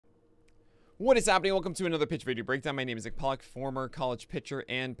What is happening? Welcome to another pitch video breakdown. My name is Pollack, former college pitcher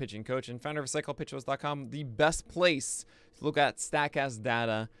and pitching coach, and founder of PitcherList.com, the best place to look at StatCast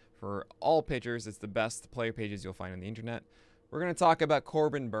data for all pitchers. It's the best player pages you'll find on the internet. We're going to talk about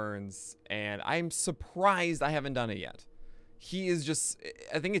Corbin Burnes, and I'm surprised I haven't done it yet. He is just,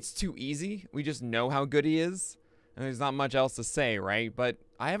 I think it's too easy. We just know how good he is, and there's not much else to say, right? But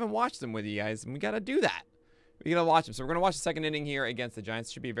I haven't watched him with you guys, and we got to do that. We got to watch him. So we're going to watch the second inning here against the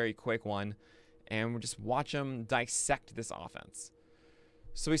Giants. Should be a very quick one. And we'll just watch him dissect this offense.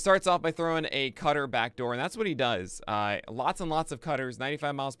 So he starts off by throwing a cutter backdoor, and that's what he does. Lots and lots of cutters,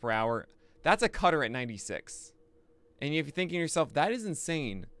 95 miles per hour. That's a cutter at 96. And if you're thinking to yourself, that is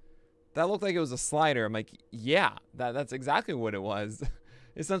insane. That looked like it was a slider. I'm like, yeah, that's exactly what it was.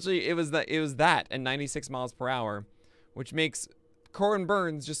 Essentially, it was that at 96 miles per hour, which makes Corbin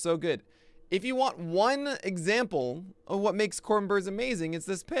Burnes just so good. If you want one example of what makes Corbin Burnes amazing, it's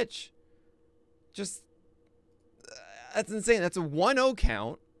this pitch. Just, that's insane. That's a 1-0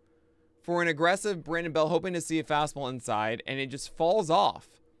 count for an aggressive Brandon Belt hoping to see a fastball inside, and it just falls off.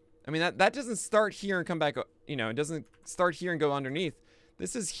 I mean, that doesn't start here and come back, you know, it doesn't start here and go underneath.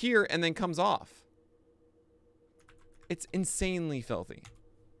 This is here and then comes off. It's insanely filthy.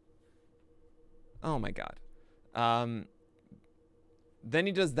 Oh my God. Then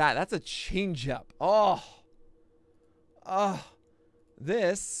he does that. That's a changeup. Oh.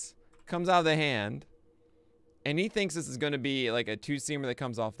 This comes out of the hand, and he thinks this is going to be like a two-seamer that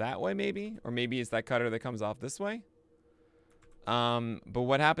comes off that way, maybe, or maybe it's that cutter that comes off this way. But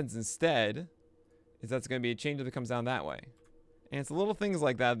what happens instead is that's going to be a changeup that comes down that way, and it's little things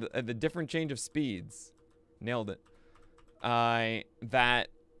like that, the different change of speeds, nailed it. That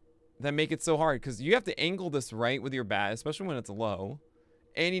make it so hard because you have to angle this right with your bat, especially when it's low,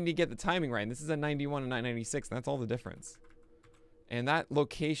 and you need to get the timing right. And this is a 91 and 996, and that's all the difference. And that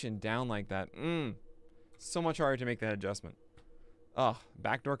location down like that, so much harder to make that adjustment. Oh,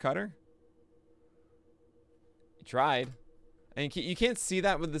 backdoor cutter? You tried. And you can't see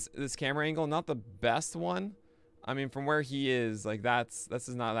that with this camera angle. Not the best one. I mean, from where he is, like this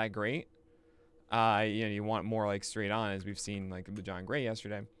is not that great. You know, you want more like straight on, as we've seen like with John Gray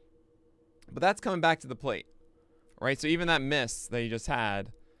yesterday. But that's coming back to the plate, right? So even that miss that you just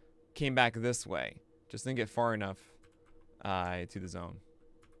had came back this way. Just didn't get far enough to the zone.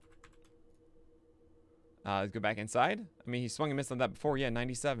 Let's go back inside. I mean, he swung and missed on that before. Yeah,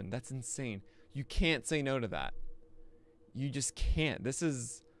 97. That's insane. You can't say no to that. You just can't. This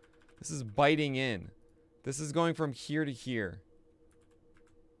is biting in. This is going from here to here.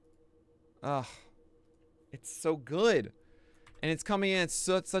 Ugh. It's so good. And it's coming in at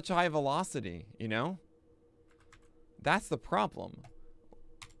such high velocity, you know? That's the problem.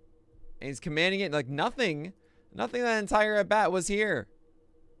 And he's commanding it like nothing. Nothing that entire at bat was here.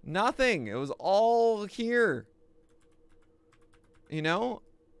 Nothing. It was all here. You know?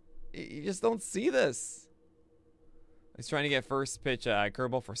 You just don't see this. He's trying to get first pitch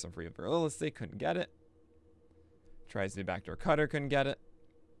curveball for some free real estate. Couldn't get it. Tries the backdoor cutter. Couldn't get it.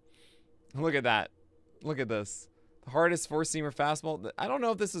 Look at that. Look at this. The hardest four-seamer fastball. I don't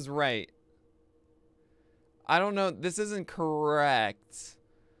know if this is right. I don't know. This isn't correct.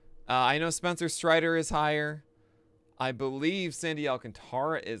 I know Spencer Strider is higher. I believe Sandy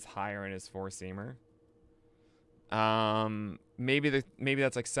Alcantara is higher in his four-seamer. Maybe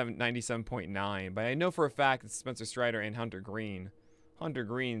that's like 97.9, but I know for a fact that Spencer Strider and Hunter Green. Hunter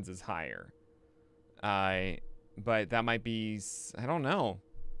Green's is higher. But that might be, I don't know.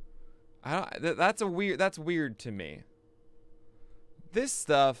 That's weird to me. This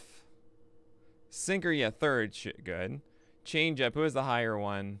stuff, sinker, yeah, third, good. Changeup, who is the higher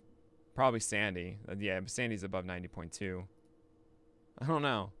one? Probably Sandy. Yeah, Sandy's above 90.2. I don't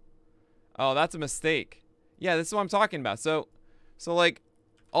know. Oh, that's a mistake. Yeah, this is what I'm talking about. So like,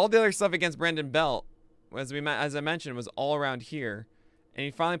 all the other stuff against Brandon Belt, as I mentioned, was all around here. And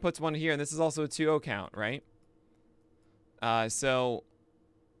he finally puts one here, and this is also a 2-0 count, right? So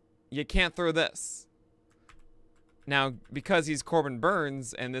you can't throw this. Now, because he's Corbin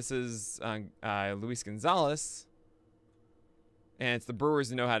Burnes, and this is Luis Gonzalez, and it's the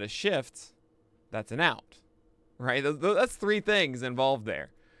Brewers who know how to shift, that's an out, right? That's three things involved there.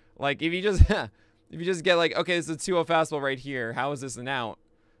 Like, if you just get like, okay, this is a 2-0 fastball right here. How is this an out?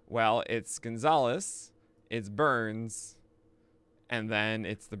 Well, it's Gonzalez, it's Burnes, and then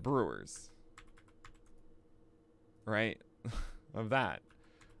it's the Brewers, right? Of that.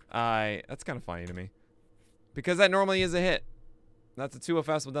 That's kind of funny to me. Because that normally is a hit. That's a 2-0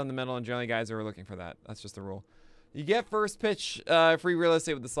 fastball down the middle, and generally guys are looking for that. That's just the rule. You get first pitch free real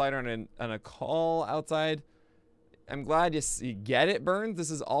estate with the slider on a call outside. I'm glad you get it, Burnes. This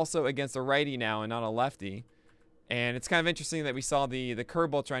is also against a righty now and not a lefty. And it's kind of interesting that we saw the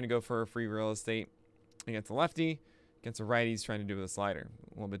curveball trying to go for free real estate against a lefty. Against a righty, he's trying to do with a slider.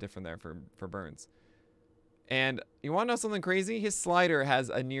 A little bit different there for Burnes. And you want to know something crazy? His slider has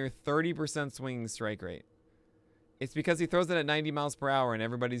a near 30% swinging strike rate. It's because he throws it at 90 miles per hour and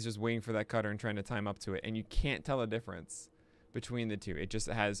everybody's just waiting for that cutter and trying to time up to it. And you can't tell the difference between the two. It just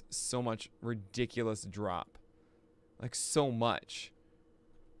has so much ridiculous drop. Like, so much.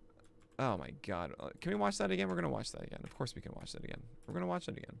 Oh, my God. Can we watch that again? We're going to watch that again. Of course we can watch that again. We're going to watch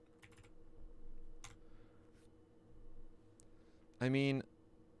that again. I mean,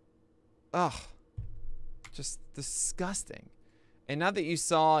 ugh. Just disgusting. And now that you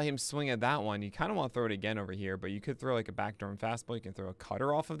saw him swing at that one, you kind of want to throw it again over here, but you could throw like a backdoor fastball. You can throw a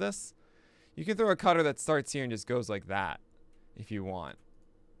cutter off of this. You can throw a cutter that starts here and just goes like that if you want.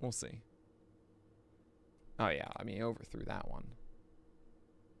 We'll see. Oh, yeah. I mean, he overthrew that one.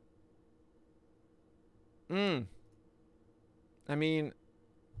 I mean,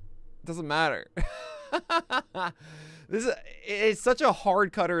 doesn't matter. It's such a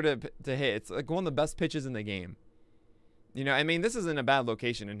hard cutter to hit. It's like one of the best pitches in the game. You know, I mean, this isn't a bad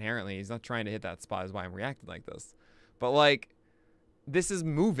location inherently. He's not trying to hit that spot, is why I'm reacting like this. But like, this is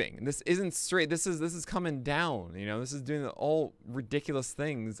moving. This isn't straight. This is coming down. You know, this is doing all ridiculous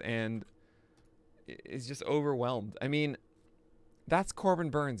things, and it's just overwhelmed. I mean, that's Corbin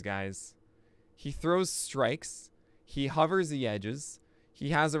Burnes, guys. He throws strikes. He hovers the edges.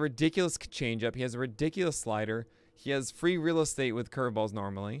 He has a ridiculous changeup. He has a ridiculous slider. He has free real estate with curveballs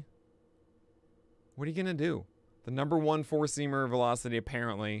normally. What are you going to do? The #1 four-seamer velocity,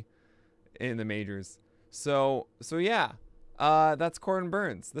 apparently, in the majors. So yeah. That's Corbin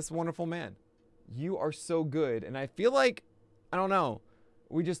Burnes, this wonderful man. You are so good. And I feel like, I don't know,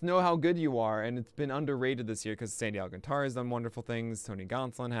 we just know how good you are. And it's been underrated this year because Sandy Alcantara has done wonderful things. Tony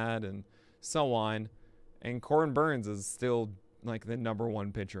Gonsolin had, and so on. And Corbin Burnes is still like the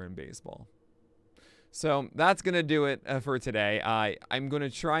 #1 pitcher in baseball. So that's going to do it for today. I'm going to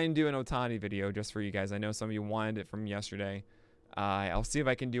try and do an Ohtani video just for you guys. I know some of you wanted it from yesterday. I'll see if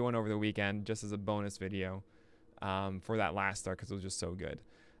I can do one over the weekend just as a bonus video for that last start because it was just so good.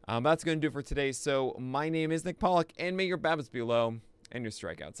 That's going to do it for today. So my name is Nick Pollack, and may your BABIPs be low and your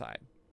strikeouts high.